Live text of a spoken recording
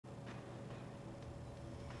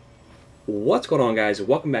What's going on, guys?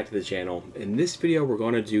 Welcome back to the channel. In this video we're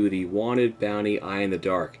going to do the Wanted Bounty Eye in the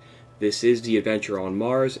Dark. This is the adventure on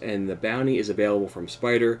Mars and the bounty is available from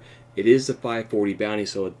Spider. It is the 540 bounty,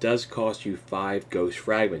 so it does cost you 5 ghost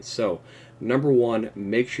fragments. So number one,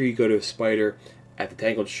 make sure you go to Spider at the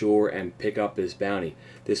Tangled Shore and pick up this bounty.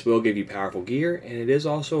 This will give you powerful gear, and it is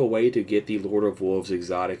also a way to get the Lord of Wolves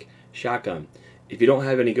exotic shotgun. If you don't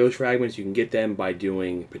have any ghost fragments, you can get them by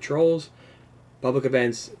doing patrols, public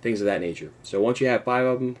events, things of that nature. So once you have 5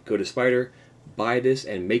 of them, go to Spider, buy this,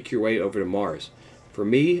 and make your way over to Mars. For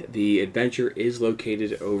me, the adventure is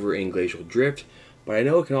located over in Glacial Drift, but I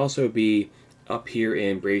know it can also be up here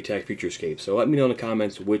in Brady Tech Futurescape. So let me know in the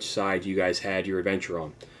comments which side you guys had your adventure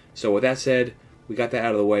on. So with that said, we got that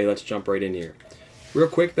out of the way, let's jump right in here. Real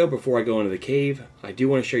quick though, before I go into the cave, I do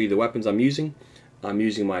want to show you the weapons I'm using. I'm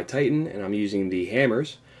using my Titan, and I'm using the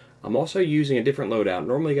hammers. I'm also using a different loadout.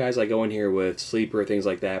 Normally, guys, I go in here with Sleeper, things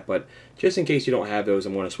like that, but just in case you don't have those,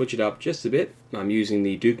 I'm going to switch it up just a bit. I'm using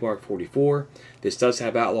the Duke Mark 44. This does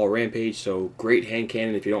have Outlaw Rampage, so great hand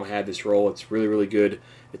cannon if you don't have this roll. It's really, really good.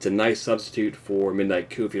 It's a nice substitute for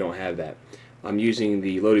Midnight Coup if you don't have that. I'm using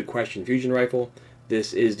the Loaded Question Fusion Rifle.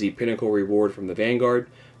 This is the Pinnacle Reward from the Vanguard.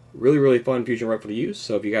 Really, really fun fusion rifle to use,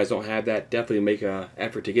 so if you guys don't have that, definitely make an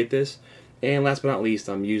effort to get this. And last but not least,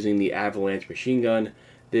 I'm using the Avalanche Machine Gun.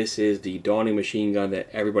 This is the Dawning machine gun that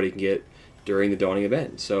everybody can get during the Dawning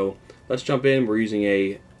event. So let's jump in. We're using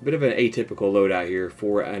a bit of an atypical loadout here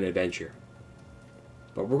for an adventure.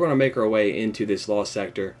 But we're going to make our way into this lost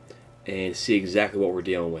sector and see exactly what we're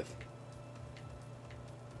dealing with.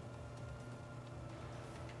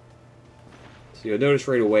 So you'll notice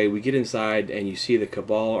right away we get inside and you see the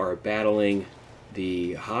Cabal are battling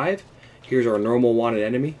the Hive. Here's our normal wanted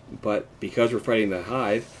enemy, but because we're fighting the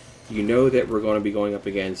Hive, you know that we're going to be going up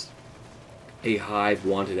against a Hive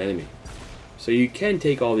wanted enemy. So you can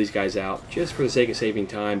take all these guys out just for the sake of saving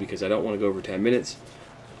time, because I don't want to go over 10 minutes.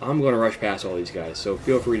 I'm going to rush past all these guys, so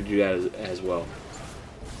feel free to do that as well.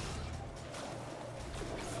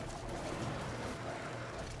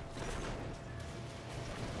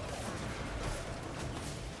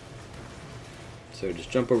 So just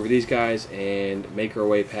jump over these guys and make our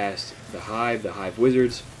way past the Hive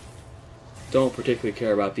Wizards. Don't particularly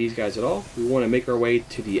care about these guys at all. We want to make our way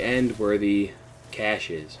to the end where the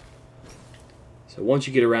cache is. So once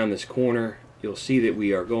you get around this corner, you'll see that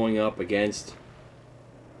we are going up against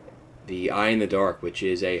the Eye in the Dark, which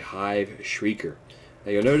is a Hive Shrieker.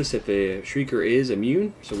 Now you'll notice that the Shrieker is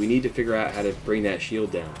immune, so we need to figure out how to bring that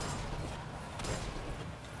shield down.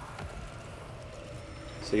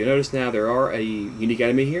 So you'll notice now there are a unique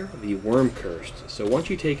enemy here, the Worm Cursed. So once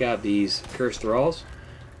you take out these Cursed Thralls,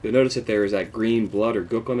 you'll notice that there is that green blood or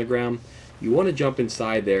gook on the ground. You want to jump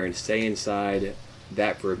inside there and stay inside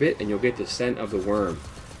that for a bit, and you'll get the scent of the worm.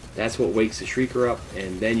 That's what wakes the Shrieker up,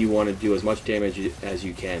 and then you want to do as much damage as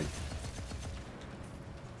you can.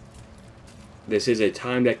 This is a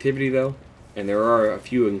timed activity though, and there are a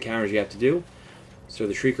few encounters you have to do. So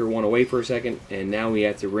the Shrieker went away for a second, and now we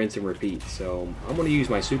have to rinse and repeat. So I'm going to use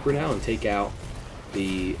my super now and take out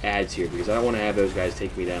the ads here, because I don't want to have those guys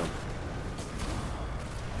take me down.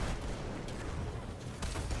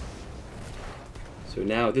 So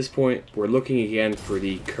now at this point, we're looking again for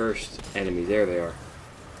the cursed enemies. There they are.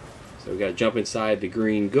 So we got to jump inside the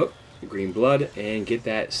green gook, the green blood, and get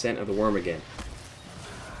that scent of the worm again.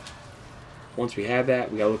 Once we have that,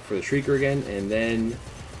 we got to look for the Shrieker again, and then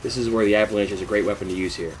this is where the Avalanche is a great weapon to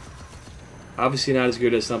use here. Obviously not as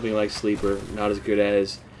good as something like Sleeper, not as good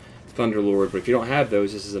as Thunderlord, but if you don't have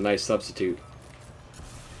those, this is a nice substitute.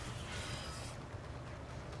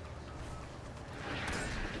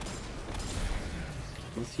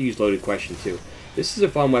 Let's use Loaded Question too. This is a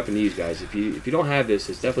fun weapon to use, guys. If you don't have this,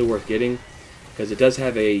 it's definitely worth getting, because it does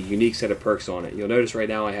have a unique set of perks on it. You'll notice right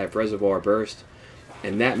now I have Reservoir Burst,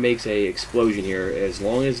 and that makes a explosion here. As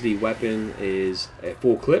long as the weapon is a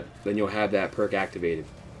full clip, then you'll have that perk activated.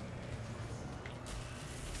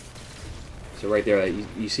 So right there,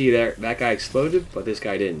 you see that guy exploded, but this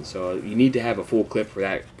guy didn't. So you need to have a full clip for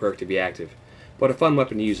that perk to be active. But a fun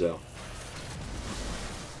weapon to use though.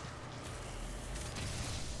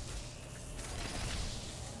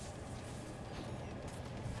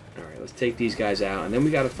 Let's take these guys out, and then we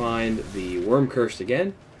got to find the Worm Cursed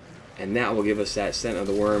again, and that will give us that scent of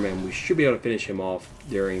the worm, and we should be able to finish him off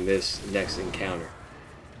during this next encounter.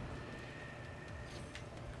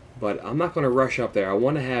 But I'm not going to rush up there. I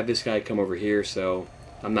want to have this guy come over here so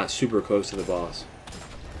I'm not super close to the boss.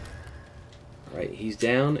 Alright, he's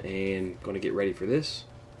down, and going to get ready for this.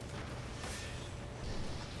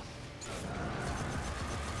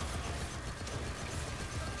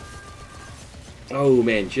 Oh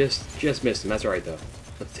man, just missed him. That's alright though.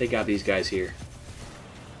 Let's take out these guys here.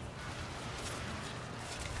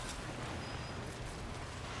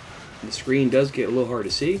 The screen does get a little hard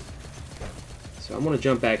to see, so I'm going to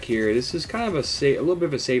jump back here. This is kind of a little bit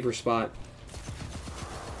of a safer spot.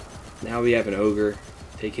 Now we have an ogre.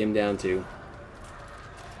 Take him down too.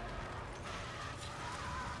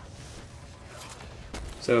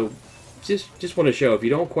 So just want to show, if you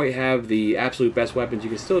don't quite have the absolute best weapons, you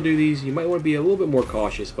can still do these. You might want to be a little bit more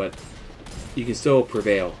cautious, but you can still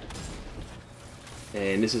prevail.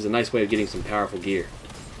 And this is a nice way of getting some powerful gear.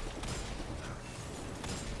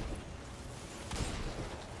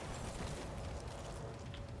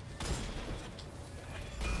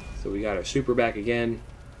 So we got our super back again.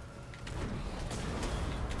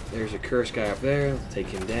 There's a cursed guy up there. Let's take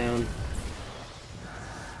him down.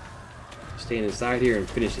 Stand inside here and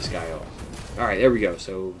finish this guy off. Alright, there we go.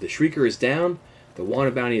 So the Shrieker is down. The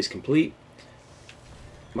wanted bounty is complete.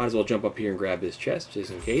 Might as well jump up here and grab this chest,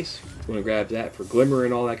 just in case. Want to grab that for glimmer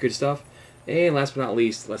and all that good stuff. And last but not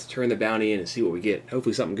least, let's turn the bounty in and see what we get.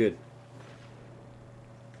 Hopefully something good.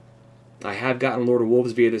 I have gotten Lord of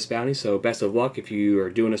Wolves via this bounty, so best of luck if you are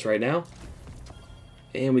doing this right now.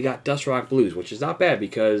 And we got Dust Rock Blues, which is not bad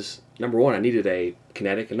because, number one, I needed a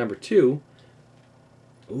kinetic, and number two,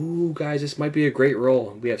 ooh, guys, this might be a great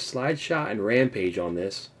roll. We have Slide Shot and Rampage on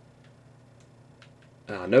this.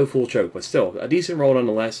 No full choke, but still, a decent roll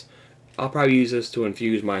nonetheless. I'll probably use this to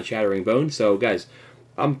infuse my Shattering Bone. So, guys,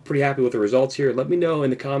 I'm pretty happy with the results here. Let me know in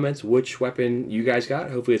the comments which weapon you guys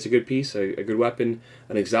got. Hopefully it's a good piece, a good weapon,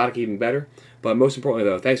 an exotic even better. But most importantly,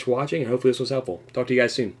 though, thanks for watching, and hopefully this was helpful. Talk to you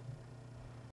guys soon.